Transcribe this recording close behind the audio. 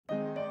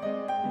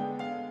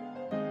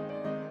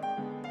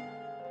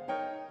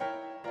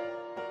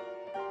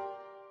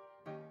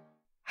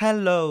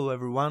Hello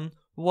everyone,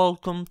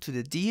 welcome to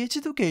the DH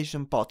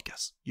Education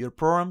Podcast, your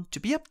program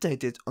to be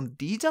updated on the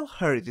digital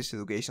heritage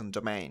education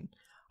domain.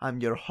 I'm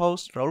your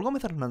host, Raul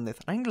Gomez Hernandez,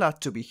 and I'm glad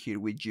to be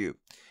here with you.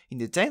 In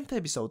the 10th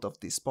episode of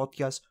this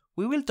podcast,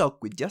 we will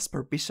talk with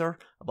Jasper Visser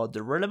about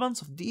the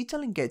relevance of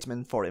digital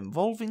engagement for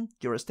involving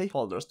your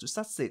stakeholders to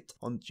succeed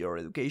on your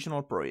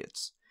educational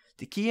projects.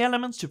 The key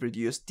elements to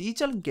produce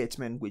digital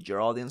engagement with your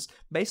audience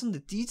based on the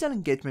digital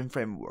engagement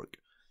framework,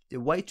 the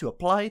way to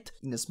apply it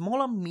in a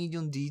small and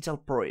medium digital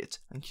project,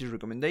 and his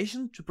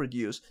recommendation to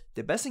produce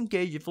the best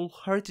engageable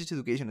heritage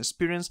education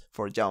experience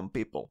for young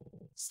people.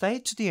 Stay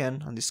to the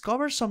end and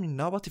discover some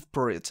innovative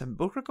projects and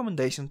book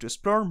recommendations to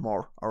explore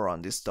more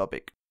around this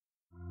topic.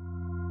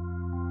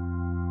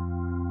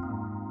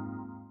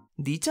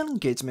 Digital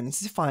engagement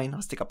is defined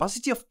as the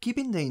capacity of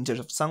keeping the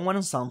interest of someone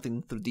on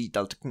something through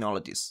digital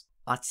technologies.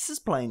 As is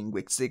explained in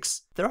week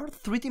 6, there are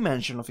 3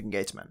 dimensions of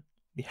engagement.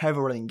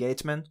 Behavioral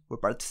engagement, where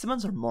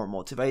participants are more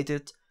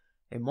motivated,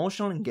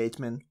 emotional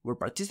engagement, where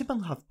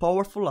participants have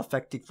powerful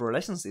affective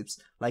relationships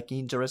like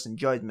interest,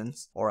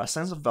 enjoyments, or a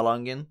sense of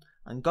belonging,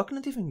 and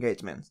cognitive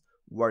engagement,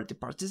 where the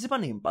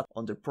participant impact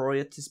on the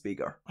project is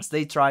bigger, as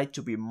they try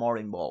to be more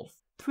involved.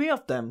 3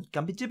 of them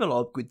can be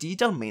developed with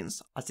digital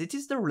means, as it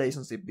is the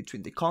relationship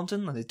between the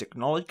content and the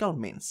technological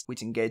means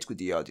which engage with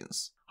the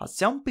audience. As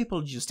young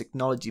people use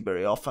technology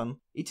very often,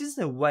 it is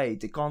the way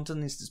the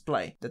content is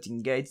displayed that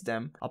engages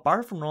them,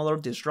 apart from other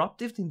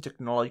disruptive and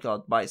technological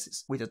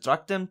advices, which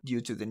attract them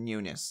due to the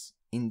newness.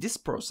 In this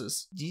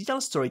process,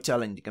 digital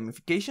storytelling, the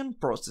gamification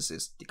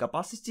processes, the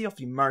capacity of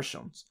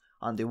immersions,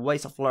 and the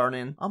ways of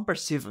learning and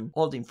perceiving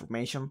all the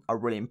information are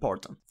really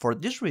important. For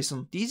this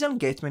reason, digital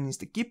engagement is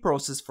the key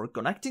process for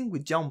connecting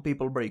with young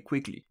people very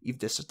quickly if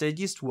the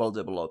strategy is well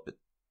developed.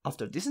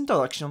 After this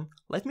introduction,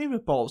 let me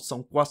propose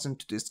some questions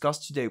to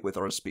discuss today with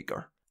our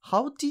speaker.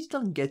 How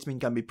digital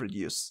engagement can be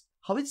produced?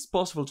 How it is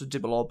possible to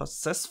develop a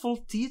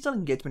successful digital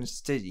engagement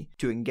strategy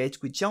to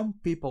engage with young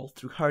people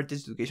through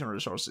heritage education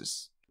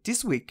resources?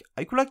 This week,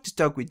 I would like to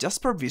talk with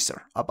Jasper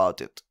Visser about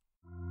it.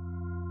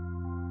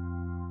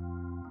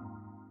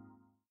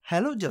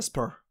 Hello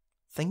Jasper,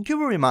 thank you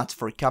very much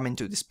for coming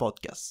to this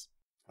podcast.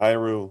 Hi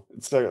Rule,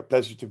 it's a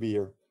pleasure to be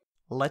here.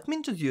 Let me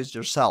introduce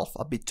yourself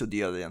a bit to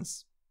the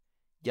audience.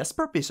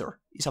 Jasper Visser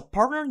is a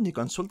partner in the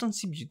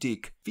consultancy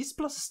boutique Vis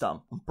Plus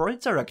Stamp and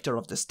project director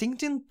of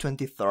Distincting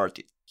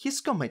 2030. He is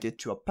committed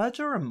to a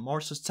better and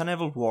more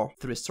sustainable world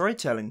through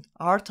storytelling,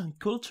 art and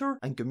culture,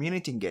 and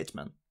community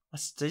engagement.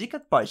 As a strategic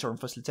advisor and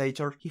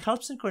facilitator, he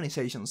helps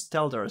organizations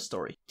tell their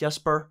story.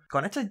 Jasper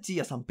connects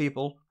ideas and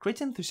people, creates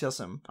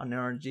enthusiasm and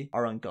energy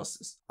around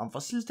causes, and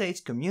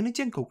facilitates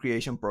community and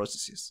co-creation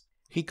processes.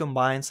 He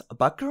combines a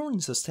background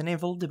in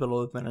sustainable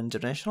development and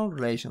international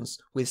relations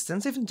with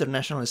extensive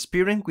international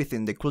experience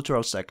within the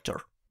cultural sector.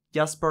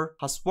 Jasper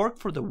has worked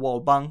for the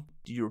World Bank,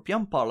 the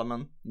European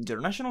Parliament, the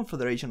International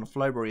Federation of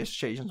Library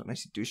Associations and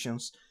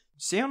Institutions,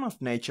 Museum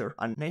of Nature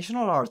and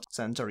National Arts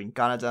Centre in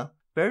Canada,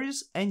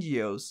 various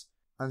NGOs,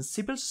 and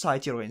civil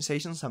society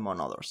organizations among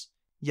others.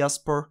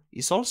 Jasper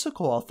is also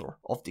co-author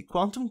of the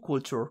Quantum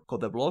Culture,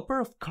 co-developer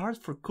of Cards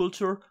for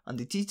Culture and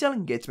the Digital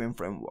Engagement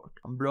Framework,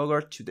 and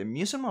blogger to the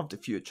Museum of the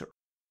Future.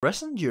 In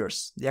recent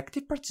years, the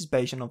active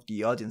participation of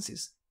the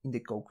audiences in the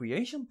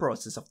co-creation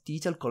process of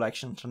digital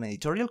collections and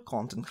editorial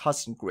content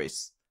has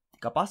increased.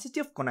 The capacity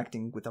of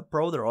connecting with a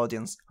broader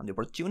audience and the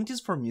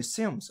opportunities for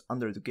museums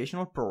and their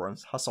educational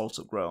programs has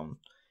also grown.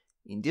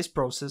 In this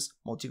process,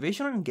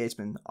 motivation and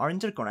engagement are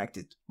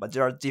interconnected, but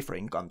there are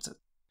different concepts.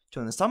 To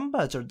understand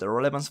better the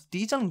relevance of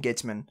digital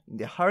engagement in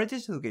the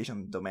heritage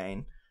education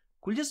domain,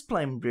 could you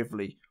explain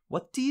briefly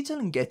what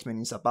digital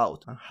engagement is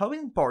about and how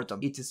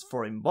important it is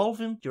for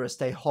involving your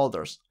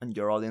stakeholders and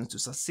your audience to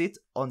succeed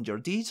on your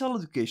digital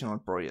educational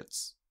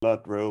projects? A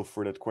lot, Ro,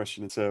 for that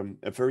question. It's a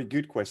very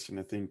good question,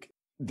 I think.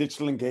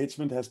 Digital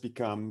engagement has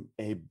become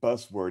a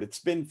buzzword. It's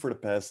been for the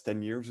past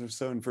 10 years or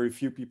so, and very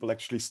few people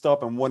actually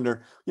stop and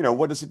wonder,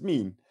 what does it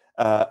mean?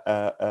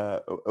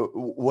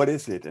 What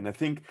is it? And I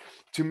think,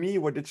 to me,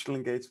 what digital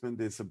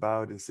engagement is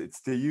about is it's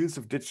the use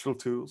of digital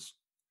tools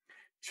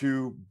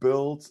to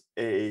build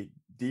a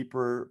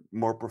deeper,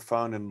 more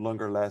profound, and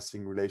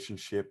longer-lasting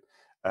relationship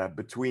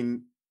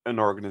between an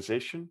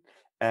organization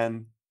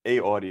and a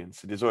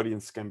audience. This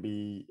audience can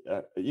be,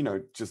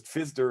 just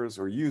visitors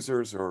or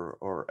users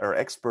or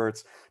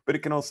experts, but it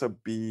can also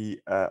be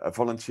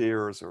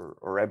volunteers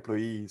or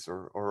employees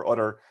or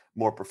other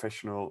more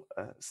professional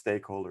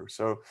stakeholders.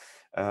 So,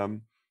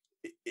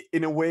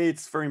 in a way,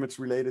 it's very much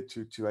related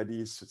to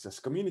ideas such as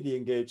community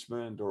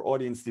engagement or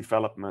audience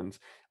development,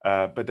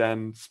 but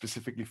then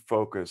specifically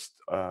focused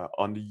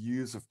on the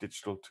use of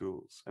digital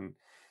tools. And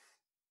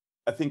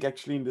I think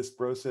actually in this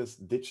process,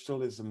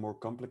 digital is a more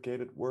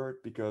complicated word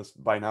because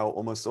by now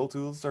almost all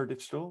tools are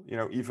digital.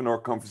 Even our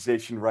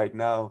conversation right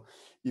now,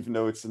 even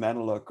though it's an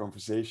analog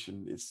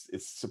conversation, is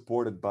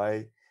supported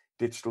by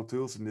digital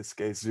tools, in this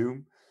case,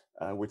 Zoom,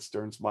 which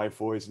turns my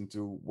voice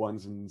into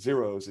ones and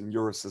zeros and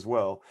yours as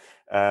well.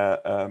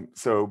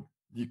 So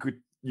you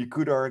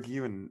could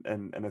argue,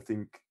 and I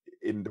think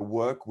in the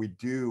work we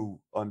do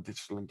on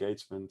digital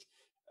engagement,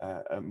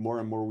 more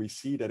and more we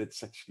see that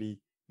it's actually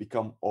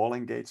become all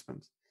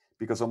engagement,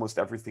 because almost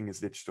everything is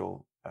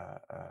digital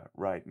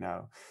right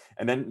now.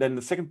 And then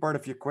the second part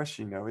of your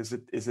question,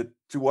 is it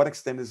to what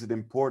extent is it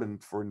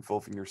important for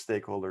involving your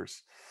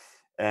stakeholders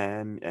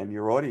and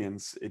your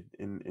audience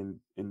in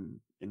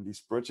these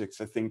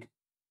projects? I think,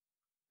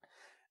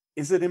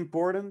 is it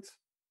important?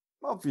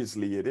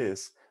 Obviously, it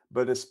is,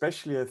 but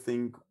especially I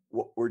think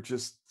what we're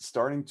just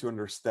starting to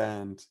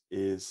understand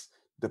is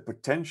the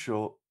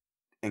potential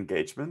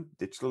engagement,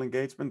 digital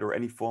engagement, or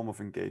any form of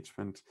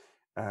engagement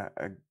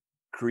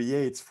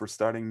creates for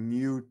starting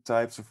new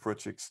types of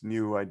projects,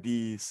 new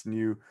ideas,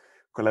 new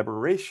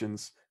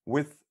collaborations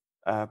with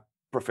uh,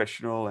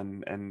 professional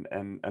and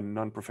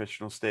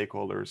non-professional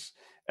stakeholders,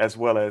 as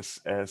well as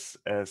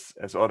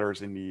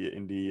others in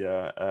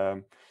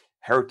the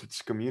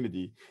heritage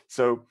community.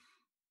 So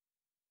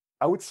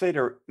I would say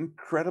they're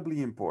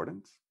incredibly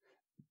important.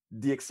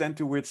 The extent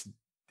to which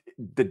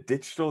the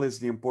digital is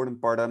the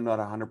important part, I'm not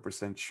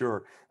 100%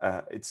 sure.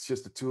 It's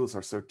just the tools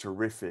are so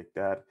terrific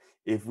that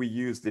if we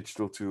use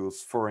digital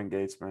tools for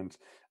engagement,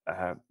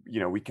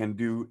 we can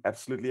do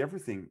absolutely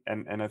everything.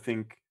 And I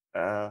think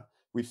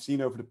we've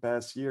seen over the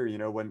past year,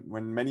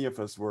 when many of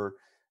us were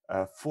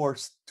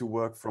forced to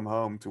work from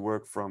home, to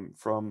work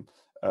from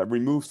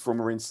removed from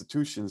our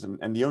institutions,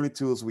 and the only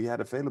tools we had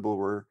available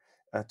were,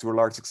 to a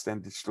large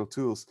extent, digital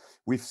tools.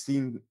 We've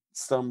seen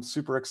some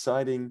super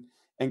exciting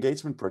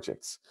engagement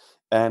projects,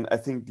 and I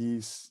think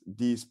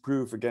these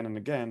prove again and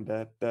again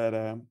that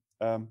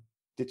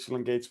digital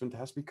engagement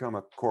has become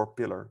a core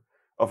pillar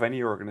of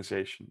any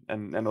organization,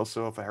 and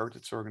also of a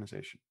heritage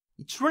organization.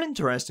 It's really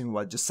interesting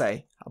what you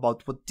say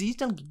about what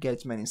digital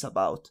engagement is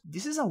about.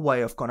 This is a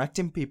way of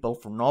connecting people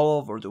from all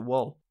over the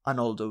world, and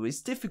although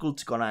it's difficult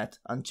to connect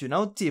and to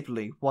know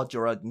deeply what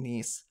your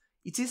audience is,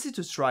 it's easy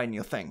to try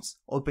new things,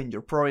 open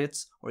your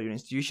projects or your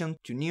institution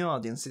to new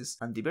audiences,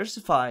 and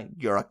diversify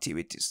your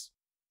activities.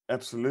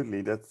 Absolutely,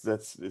 it's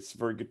a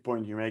very good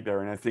point you make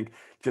there. And I think,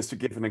 just to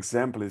give an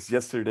example, is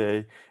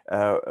yesterday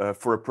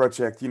for a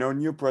project, a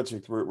new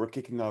project we're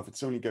kicking off.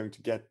 It's only going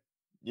to get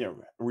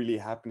really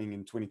happening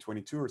in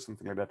 2022 or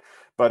something like that.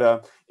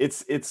 But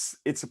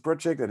it's a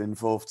project that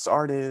involves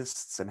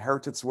artists and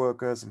heritage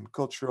workers and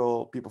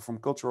cultural people from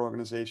cultural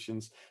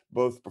organizations,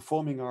 both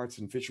performing arts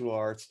and visual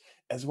arts,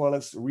 as well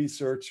as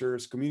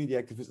researchers, community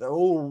activists, a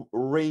whole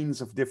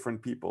range of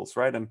different peoples,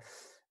 right? And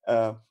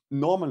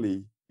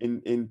normally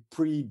in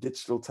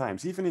pre-digital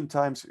times, even in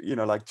times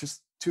like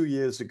just 2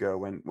 years ago,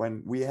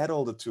 when we had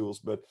all the tools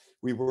but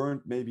we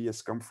weren't maybe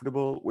as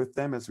comfortable with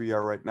them as we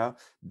are right now,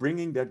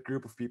 bringing that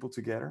group of people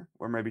together,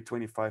 or maybe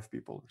 25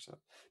 people or so,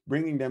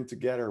 bringing them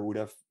together would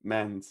have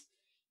meant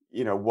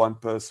one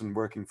person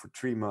working for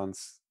 3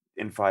 months,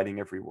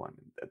 inviting everyone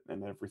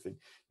and everything.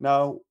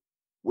 Now,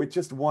 with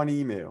just one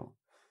email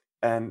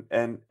and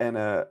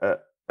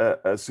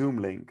a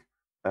Zoom link,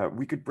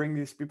 we could bring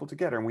these people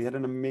together, and we had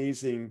an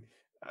amazing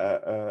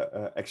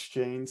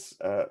exchange.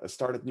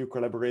 Started new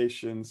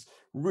collaborations.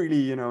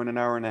 Really, in an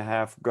hour and a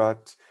half,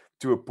 got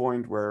to a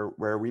point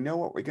where we know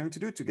what we're going to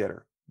do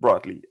together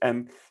broadly,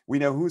 and we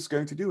know who's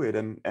going to do it.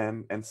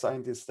 And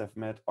scientists have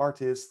met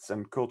artists,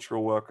 and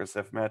cultural workers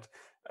have met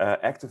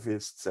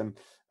activists, and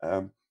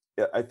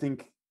yeah, I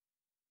think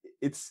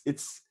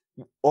it's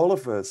all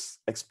of us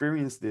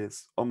experience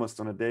this almost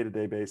on a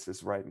day-to-day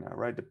basis right now,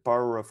 right? The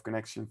power of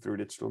connection through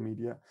digital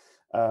media,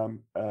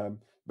 um, um,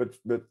 but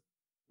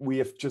we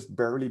have just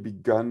barely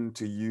begun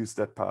to use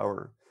that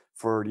power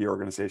for the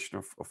organization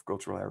of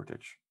cultural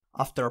heritage.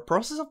 After a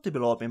process of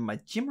development by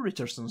Jim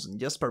Richardsons and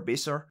Jasper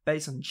Visser,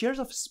 based on years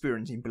of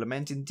experience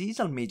implementing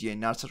digital media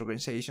in arts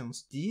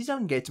organizations, the Digital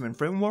Engagement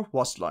Framework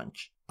was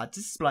launched. As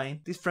explained,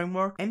 this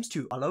framework aims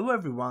to allow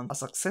everyone a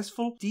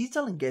successful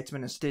digital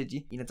engagement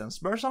strategy in a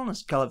transversal and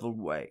scalable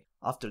way.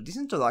 After this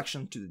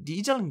introduction to the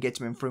Digital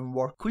Engagement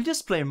Framework, could you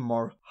explain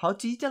more how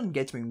digital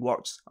engagement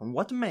works and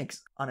what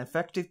makes an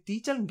effective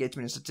digital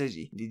engagement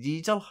strategy in the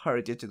Digital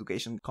Heritage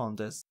Education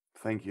Contest?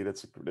 Thank you.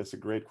 That's a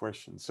great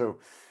question. So,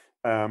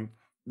 um,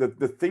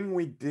 the thing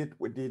we did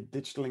with the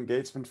digital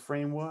engagement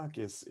framework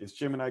is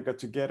Jim and I got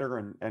together,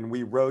 and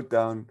we wrote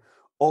down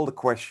all the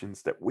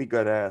questions that we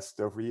got asked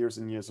over years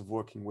and years of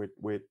working with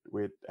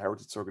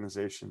heritage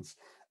organizations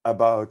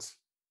about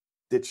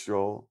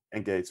digital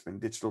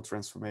engagement, digital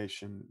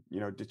transformation,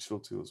 digital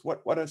tools.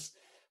 What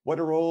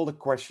are all the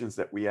questions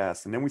that we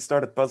asked? And then we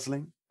started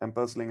puzzling and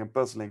puzzling and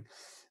puzzling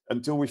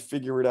until we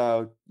figured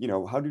out,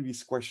 how do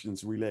these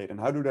questions relate, and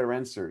how do their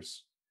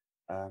answers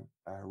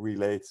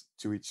relate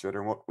to each other.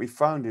 And what we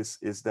found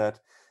is that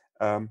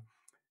um,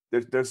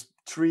 there's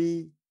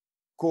three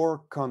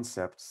core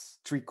concepts,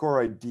 three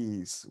core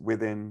ideas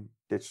within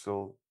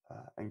digital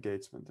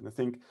engagement. And I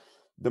think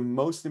the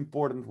most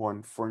important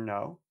one for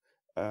now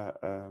uh,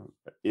 uh,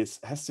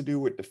 has to do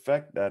with the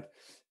fact that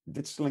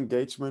digital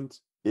engagement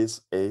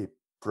is a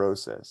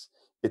process.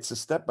 It's a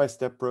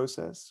step-by-step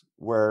process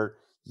where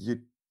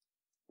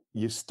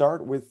you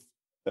start with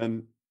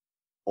an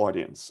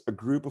audience, a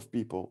group of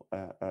people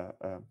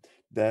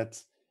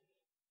that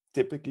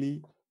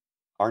typically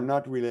are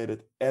not related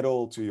at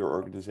all to your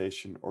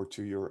organization or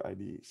to your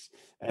IDs.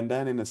 And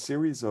then in a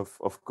series of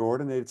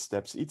coordinated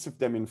steps, each of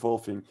them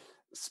involving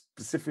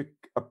specific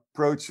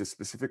approaches,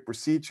 specific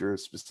procedures,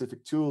 specific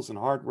tools and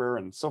hardware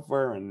and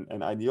software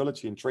and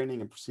ideology and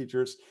training and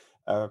procedures,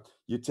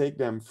 you take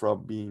them from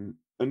being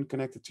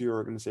unconnected to your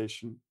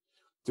organization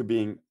to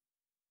being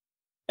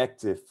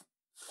active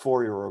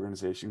for your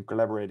organization,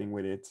 collaborating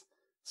with it,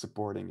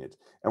 supporting it.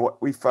 And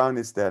what we found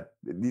is that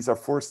these are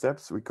 4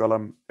 steps. We call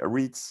them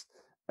reads,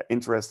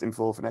 interest,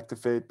 involve, and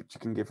activate, but you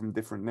can give them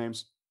different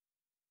names.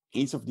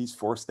 Each of these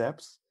 4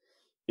 steps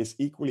is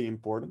equally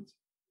important.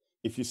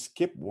 If you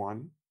skip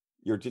one,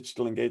 your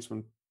digital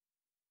engagement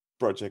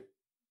project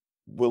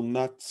will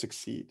not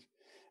succeed.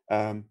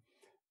 Um,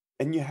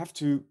 and you have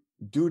to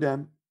do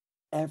them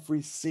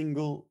every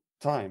single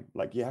time.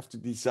 Like you have to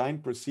design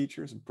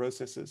procedures and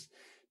processes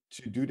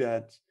to do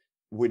that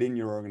within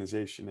your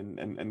organization.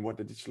 And what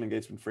the digital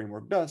engagement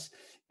framework does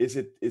is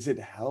it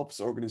helps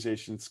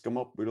organizations come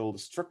up with all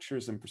the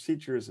structures and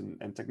procedures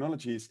and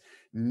technologies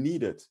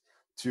needed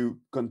to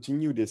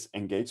continue this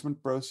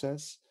engagement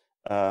process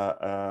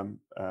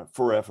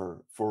forever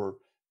for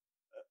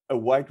a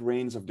wide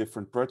range of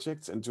different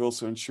projects, and to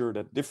also ensure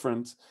that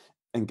different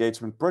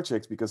engagement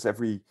projects, because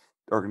every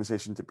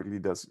organization typically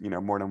does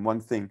more than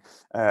one thing,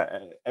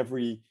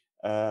 every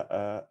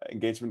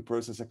engagement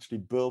process actually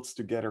builds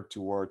together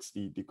towards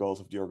the goals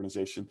of the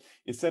organization,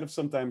 instead of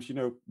sometimes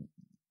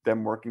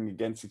them working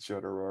against each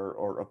other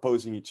or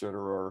opposing each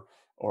other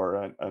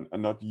or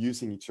not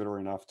using each other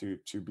enough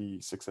to be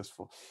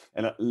successful.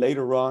 And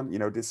later on,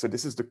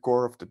 this is the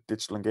core of the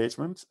digital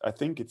engagement. I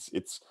think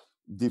it's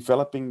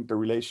developing the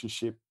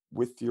relationship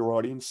with your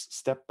audience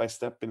step by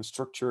step in a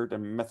structured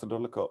and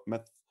methodological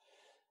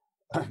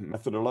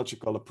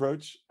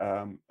approach.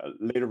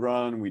 Later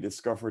on, we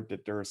discovered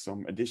that there are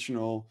some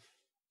additional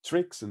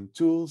tricks and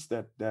tools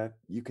that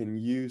you can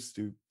use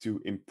to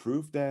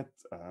improve that.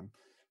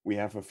 We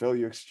have a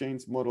value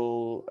exchange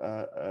model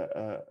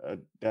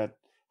that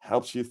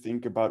helps you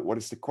think about what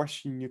is the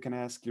question you can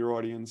ask your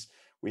audience.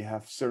 We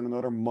have certain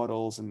other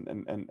models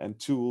and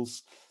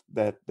tools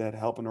that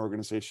help an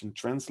organization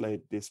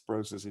translate this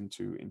process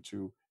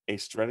into a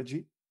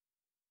strategy.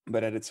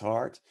 But at its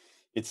heart,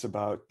 it's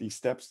about these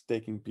steps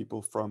taking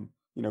people from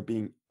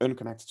being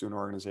unconnected to an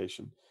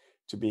organization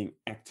to being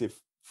active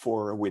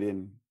for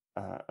within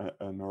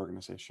an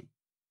organization.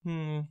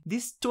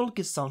 This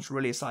toolkit sounds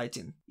really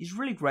exciting. It's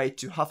really great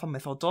to have a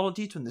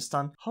methodology to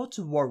understand how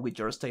to work with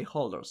your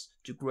stakeholders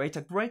to create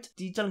a great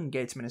digital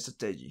engagement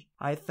strategy.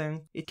 I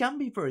think it can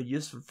be very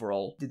useful for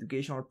all the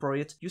educational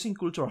projects using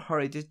cultural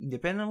heritage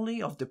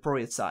independently of the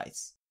project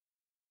size.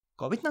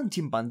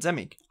 COVID-19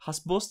 pandemic has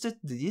boosted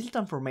the digital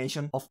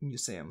transformation of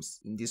museums.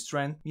 In this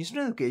trend,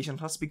 museum education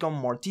has become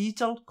more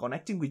digital,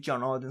 connecting with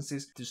young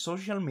audiences through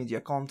social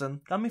media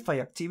content,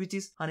 gamified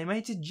activities,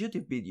 animated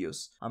YouTube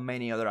videos, and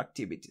many other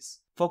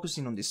activities.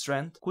 Focusing on this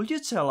trend, could you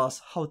tell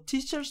us how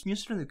teachers,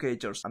 museum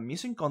educators, and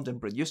museum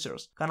content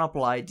producers can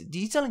apply the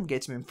digital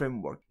engagement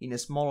framework in a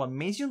small and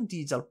medium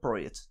digital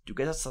project to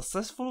get a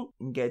successful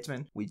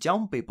engagement with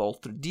young people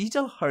through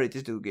digital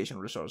heritage education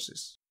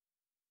resources?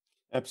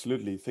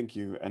 Absolutely, thank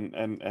you,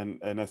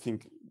 and I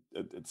think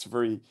it's a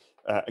very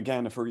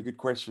again a very good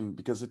question,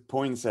 because it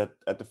points at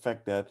the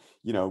fact that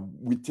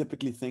we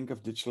typically think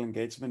of digital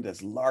engagement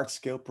as large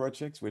scale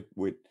projects with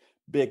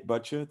big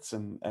budgets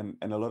and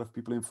a lot of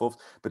people involved,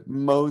 but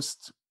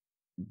most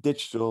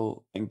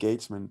digital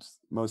engagement,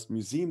 most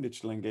museum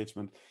digital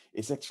engagement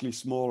is actually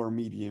small or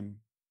medium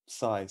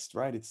sized,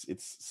 right?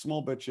 It's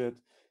small budget,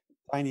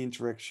 tiny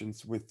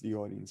interactions with the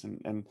audience.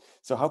 And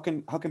so how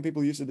can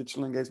people use the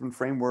digital engagement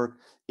framework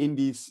in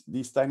these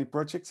tiny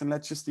projects? And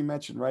let's just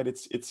imagine, right,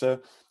 it's a,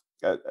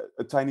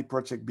 a tiny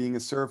project being a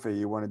survey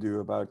you want to do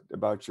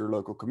about your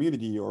local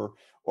community, or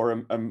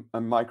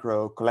a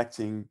micro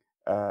collecting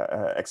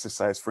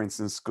exercise, for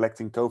instance,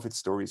 collecting COVID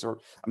stories, or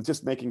I'm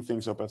just making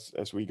things up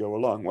as we go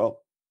along.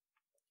 Well,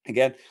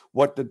 again,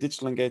 what the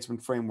digital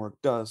engagement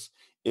framework does,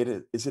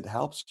 it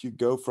helps you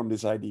go from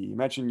this idea.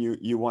 Imagine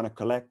you want to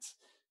collect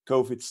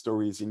COVID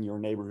stories in your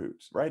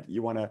neighborhoods, right?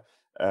 You want to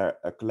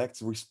collect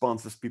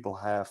responses people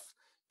have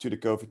to the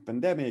COVID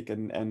pandemic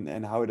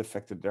and how it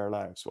affected their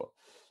lives. Well,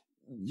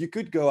 you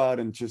could go out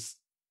and just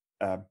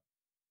uh,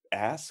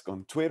 ask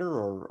on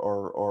Twitter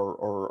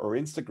or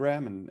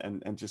Instagram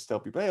and just tell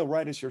people, hey,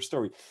 write us your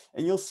story.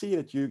 And you'll see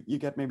that you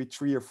get maybe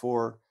 3 or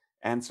 4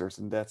 answers,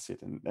 and that's it.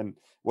 And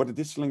what the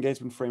digital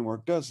engagement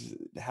framework does is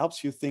it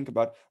helps you think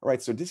about, all right,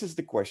 so this is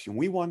the question.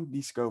 We want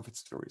these COVID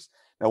stories.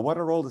 Now, what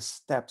are all the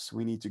steps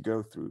we need to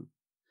go through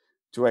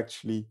to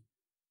actually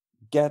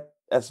get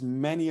as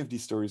many of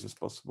these stories as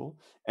possible,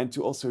 and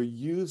to also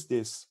use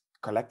this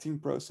collecting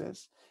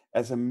process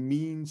as a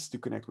means to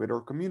connect with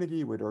our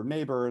community, with our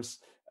neighbors,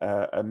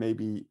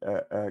 maybe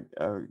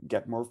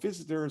get more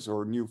visitors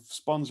or new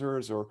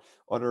sponsors, or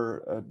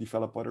other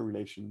develop other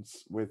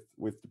relations with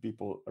the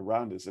people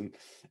around us. And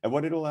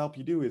what it'll help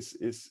you do is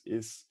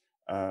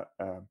uh,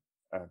 uh,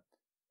 uh,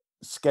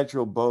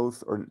 schedule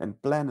both,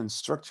 and plan and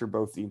structure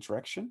both the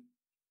interaction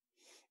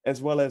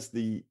as well as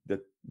the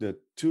the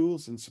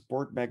tools and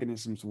support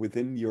mechanisms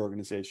within the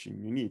organization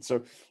you need.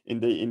 So in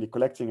the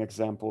collecting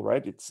example,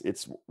 right,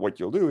 it's what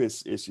you'll do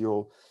is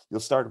you'll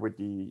start with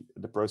the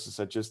process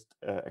I just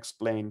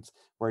explained,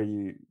 where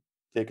you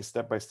take a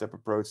step-by-step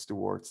approach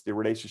towards the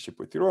relationship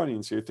with your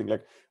audience. So you think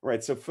like,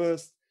 right, so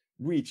first,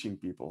 reaching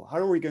people. How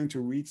are we going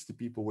to reach the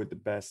people with the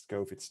best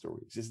COVID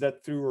stories? Is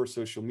that through our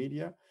social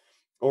media?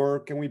 Or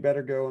can we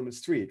better go on the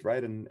street,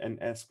 right,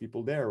 and ask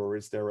people there? Or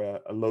is there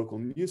a local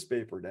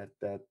newspaper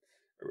that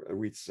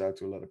reaches out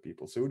to a lot of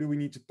people? So who do we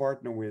need to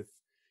partner with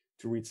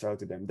to reach out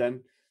to them?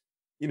 Then,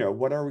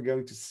 what are we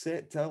going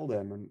to tell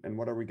them, and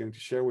what are we going to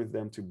share with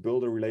them to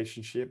build a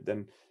relationship?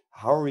 Then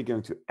how are we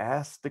going to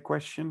ask the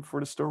question for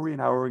the story,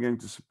 and how are we going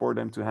to support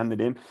them to hand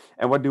it in?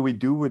 And what do we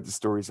do with the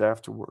stories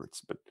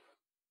afterwards? But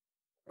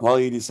while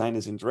you design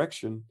this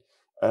interaction,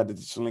 the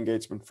digital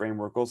engagement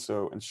framework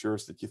also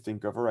ensures that you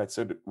think of, all right,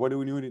 so what do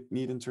we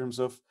need in terms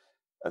of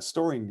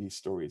storing these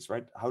stories,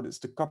 right? How does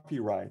the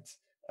copyright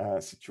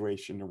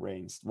situation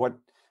arranged? What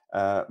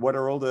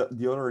are all the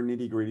other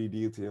nitty gritty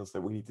details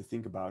that we need to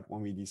think about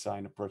when we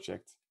design a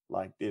project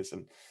like this?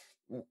 And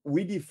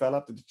we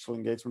developed the digital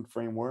engagement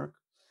framework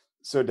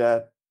so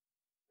that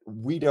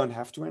we don't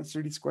have to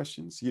answer these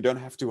questions. You don't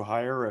have to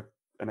hire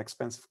an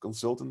expensive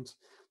consultant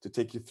to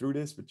take you through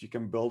this, but you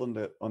can build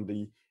on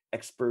the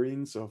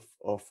experience of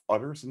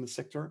others in the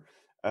sector,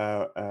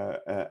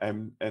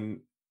 and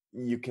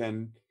you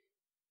can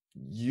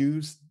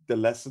use the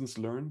lessons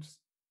learned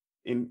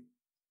in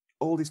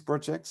all these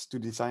projects to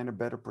design a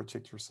better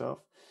project yourself.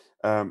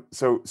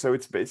 So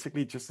it's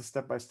basically just a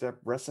step-by-step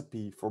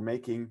recipe for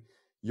making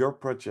your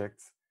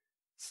project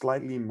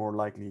slightly more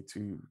likely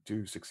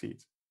to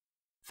succeed.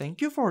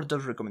 Thank you for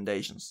those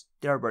recommendations.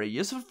 They are very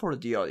useful for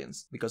the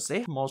audience, because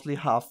they mostly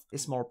have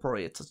small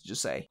projects, as you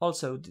say.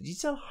 Also, the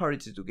digital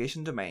heritage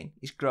education domain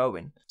is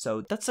growing, so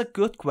that's a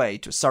good way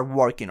to start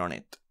working on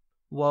it.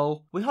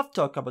 Well, we have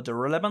talked about the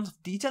relevance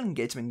of digital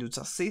engagement to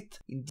succeed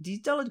in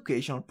digital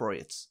educational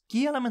projects.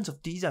 Key elements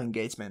of digital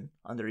engagement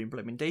under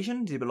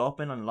implementation,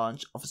 development and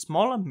launch of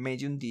small and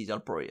medium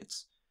digital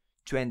projects.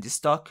 To end this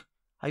talk,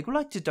 I would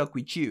like to talk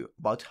with you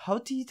about how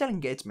digital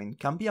engagement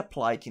can be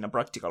applied in a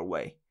practical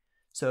way.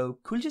 So,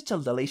 could you tell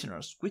the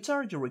listeners which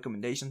are your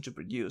recommendations to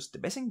produce the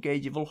best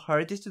engageable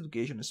heritage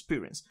education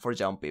experience for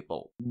young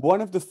people? One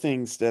of the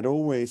things that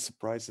always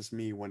surprises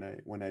me when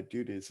I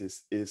do this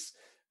is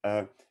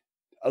uh,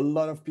 a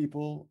lot of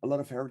people, a lot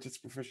of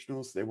heritage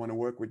professionals, they want to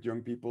work with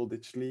young people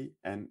digitally,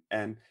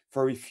 and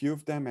very few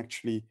of them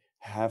actually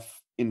have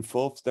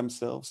involved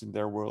themselves in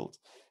their world.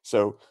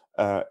 So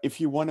if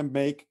you want to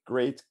make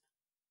great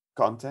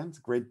content,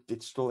 great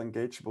digital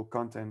engageable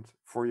content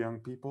for young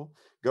people,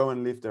 go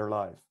and live their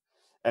life.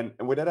 And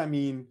with that, I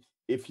mean,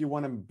 if you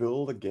want to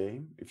build a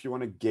game, if you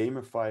want to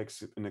gamify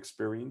an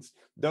experience,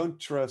 don't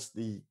trust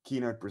the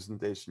keynote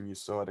presentation you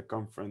saw at a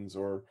conference,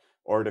 or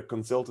the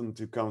consultant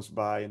who comes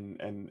by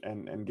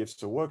and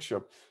gives a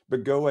workshop,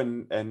 but go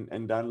and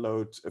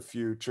download a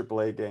few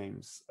AAA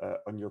games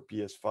on your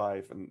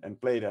PS5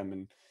 and play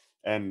them,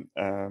 and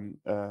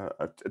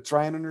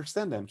try and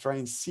understand them, try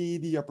and see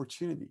the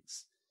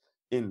opportunities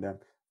in them.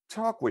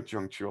 Talk with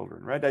young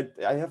children, right?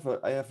 I have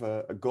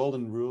a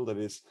golden rule that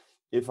is,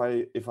 if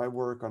I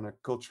work on a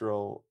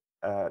cultural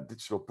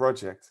digital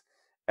project,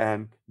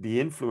 and the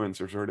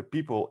influencers or the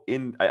people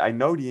I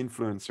know the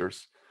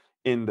influencers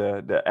in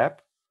the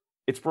app,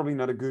 it's probably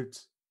not a good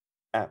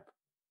app,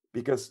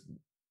 because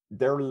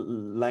their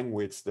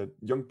language, that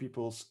young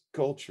people's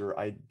culture,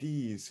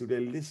 ideas, who they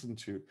listen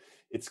to,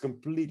 it's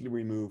completely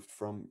removed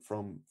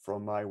from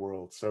my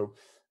world. So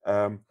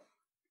um,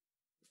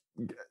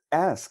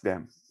 ask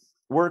them,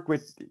 work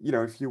with,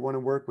 if you want to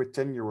work with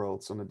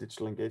 10-year-olds on a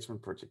digital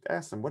engagement project,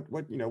 ask them,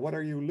 what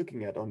are you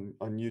looking at on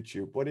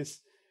YouTube, what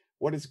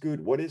is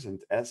good, what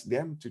isn't. Ask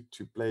them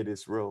to play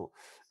this role.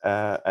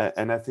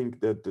 And I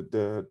think that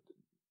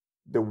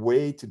the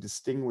way to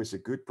distinguish a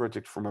good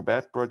project from a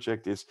bad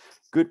project is,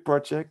 good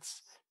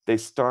projects, they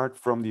start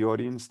from the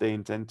audience they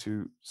intend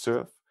to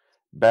serve.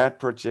 Bad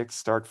projects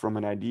start from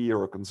an idea,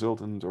 or a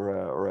consultant, or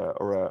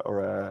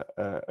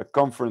a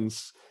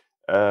conference,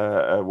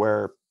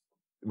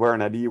 where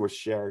an idea was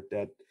shared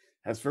that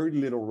has very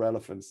little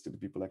relevance to the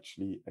people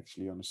actually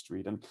on the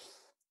street. And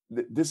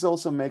this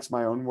also makes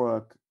my own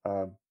work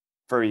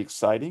very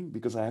exciting,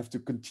 because I have to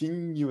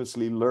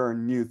continuously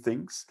learn new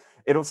things.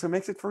 It also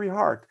makes it very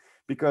hard,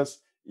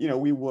 because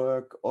we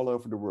work all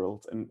over the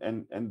world,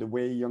 and the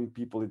way young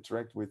people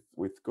interact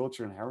with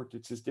culture and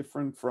heritage is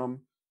different from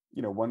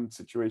one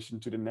situation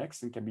to the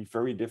next, and can be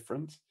very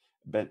different,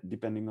 but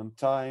depending on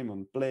time,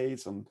 on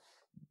place, on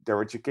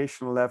their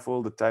educational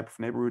level, the type of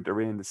neighborhood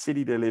they're in, the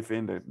city they live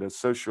in, the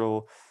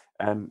social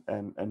and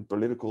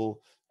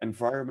political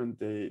environment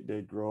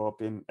they grow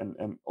up in,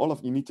 and all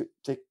of, you need to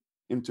take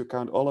into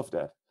account all of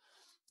that.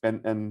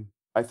 And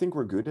I think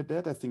we're good at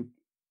that. I think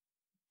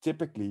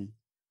typically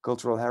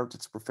cultural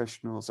heritage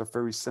professionals are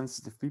very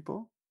sensitive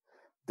people.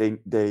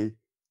 They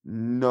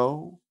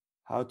know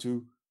how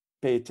to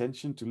pay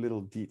attention to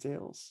little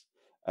details.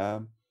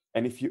 Um,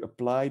 and if you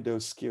apply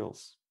those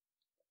skills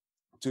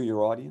to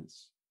your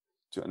audience,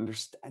 to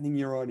understanding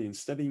your audience,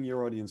 studying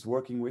your audience,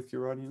 working with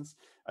your audience,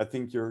 I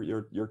think you're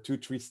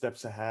 2-3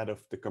 steps ahead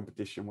of the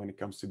competition when it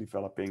comes to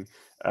developing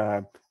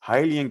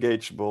highly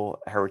engageable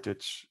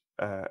heritage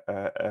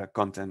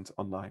content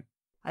online.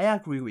 I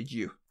agree with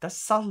you. That's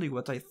exactly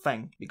what I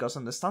think, because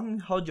understanding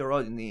how your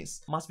audience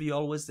is must be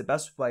always the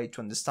best way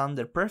to understand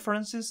their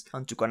preferences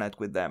and to connect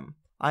with them.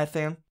 I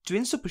think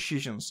doing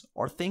suppositions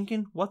or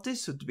thinking what they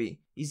should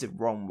be is the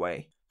wrong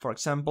way. For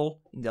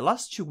example, in the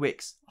last 2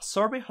 weeks, a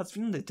survey has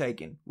been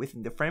undertaken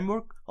within the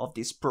framework of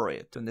this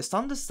project to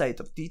understand the state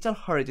of digital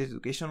heritage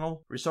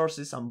educational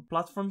resources and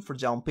platforms for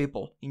young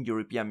people in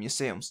European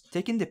museums,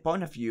 taking the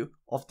point of view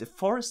of the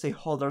 4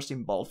 stakeholders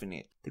involved in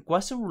it. The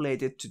questions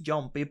related to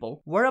young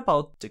people were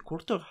about the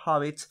cultural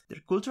habits,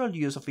 their cultural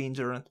use of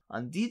internet,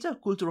 and digital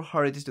cultural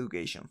heritage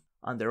education.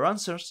 And their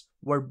answers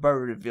were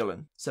very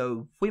revealing,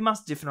 so we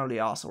must definitely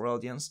ask our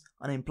audience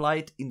and imply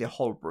it in the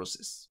whole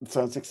process. It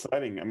sounds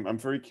exciting. I'm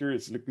very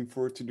curious, looking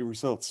forward to the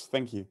results.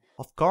 Thank you.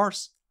 Of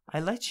course,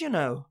 I'll let you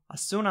know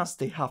as soon as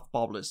they have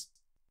published.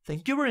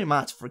 Thank you very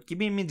much for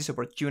giving me this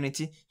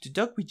opportunity to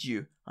talk with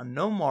you and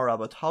know more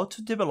about how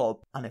to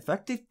develop an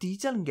effective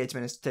digital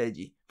engagement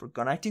strategy for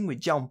connecting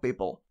with young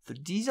people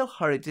through digital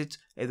heritage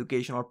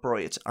educational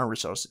projects and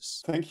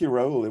resources. Thank you,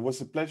 Raul. It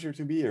was a pleasure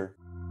to be here.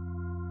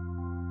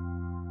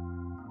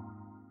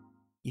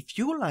 If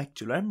you would like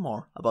to learn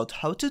more about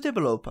how to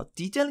develop a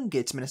digital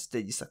engagement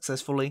strategy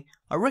successfully,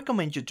 I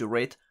recommend you to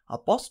read a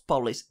post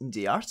published in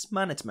the Arts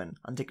Management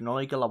and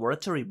Technology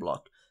Laboratory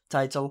blog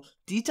titled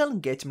Digital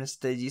Engagement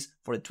Strategies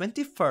for the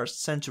 21st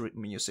Century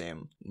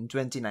Museum in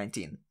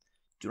 2019.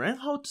 To learn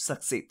how to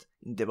succeed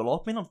in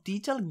development of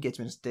digital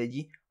engagement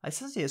strategy, I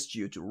suggest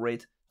you to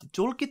read the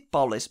toolkit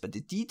published by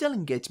the Digital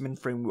Engagement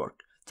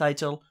Framework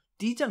titled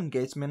Digital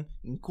Engagement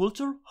in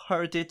Culture,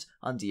 Heritage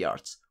and the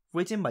Arts,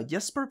 written by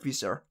Jasper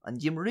Visser and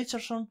Jim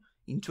Richardson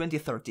in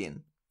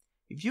 2013.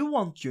 If you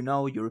want to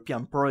know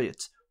European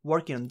projects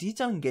working on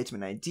digital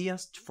engagement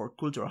ideas for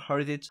cultural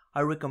heritage,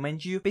 I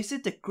recommend you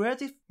visit the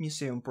Creative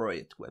Museum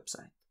Project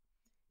website.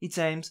 It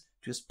aims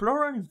to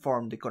explore and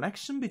inform the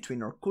connection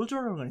between our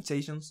cultural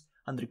organizations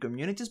and their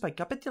communities by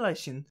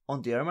capitalizing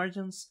on the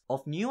emergence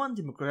of new and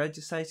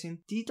democratizing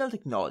digital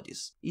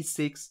technologies. It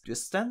seeks to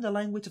extend the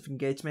language of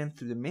engagement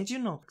through the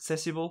medium of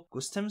accessible,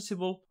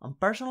 customizable, and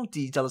personal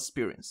digital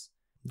experience.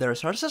 The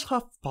researchers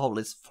have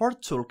published 4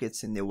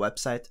 toolkits in the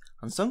website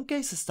and some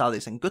case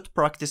studies and good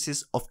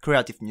practices of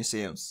creative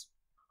museums.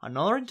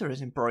 Another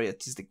interesting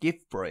project is the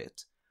GIFT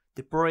project.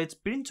 The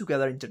project brings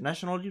together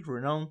internationally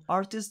renowned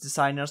artists,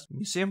 designers,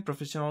 museum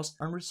professionals,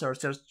 and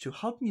researchers to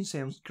help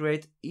museums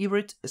create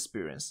hybrid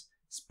experience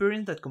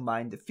that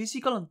combine the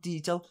physical and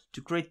digital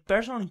to create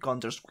personal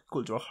encounters with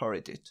cultural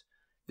heritage.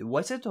 The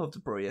website of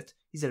the project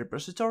is a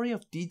repository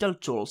of digital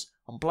tools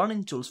and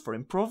planning tools for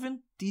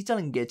improving digital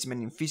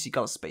engagement in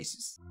physical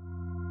spaces.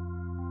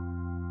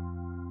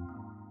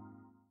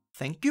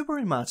 Thank you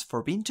very much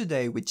for being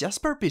today with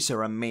Jasper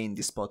Visser and me in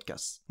this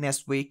podcast.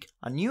 Next week,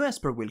 a new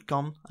expert will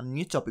come and a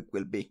new topic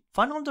will be.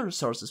 Find all the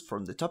resources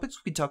from the topics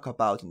we talk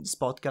about in this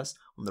podcast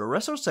on the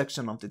resource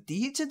section of the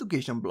DH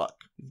Education blog.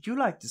 If you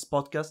like this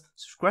podcast,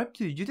 subscribe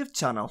to the YouTube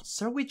channel,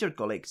 share with your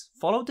colleagues,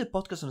 follow the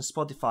podcast on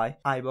Spotify,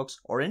 iVoox,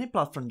 or any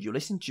platform you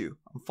listen to,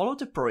 and follow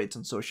the project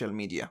on social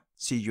media.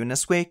 See you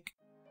next week!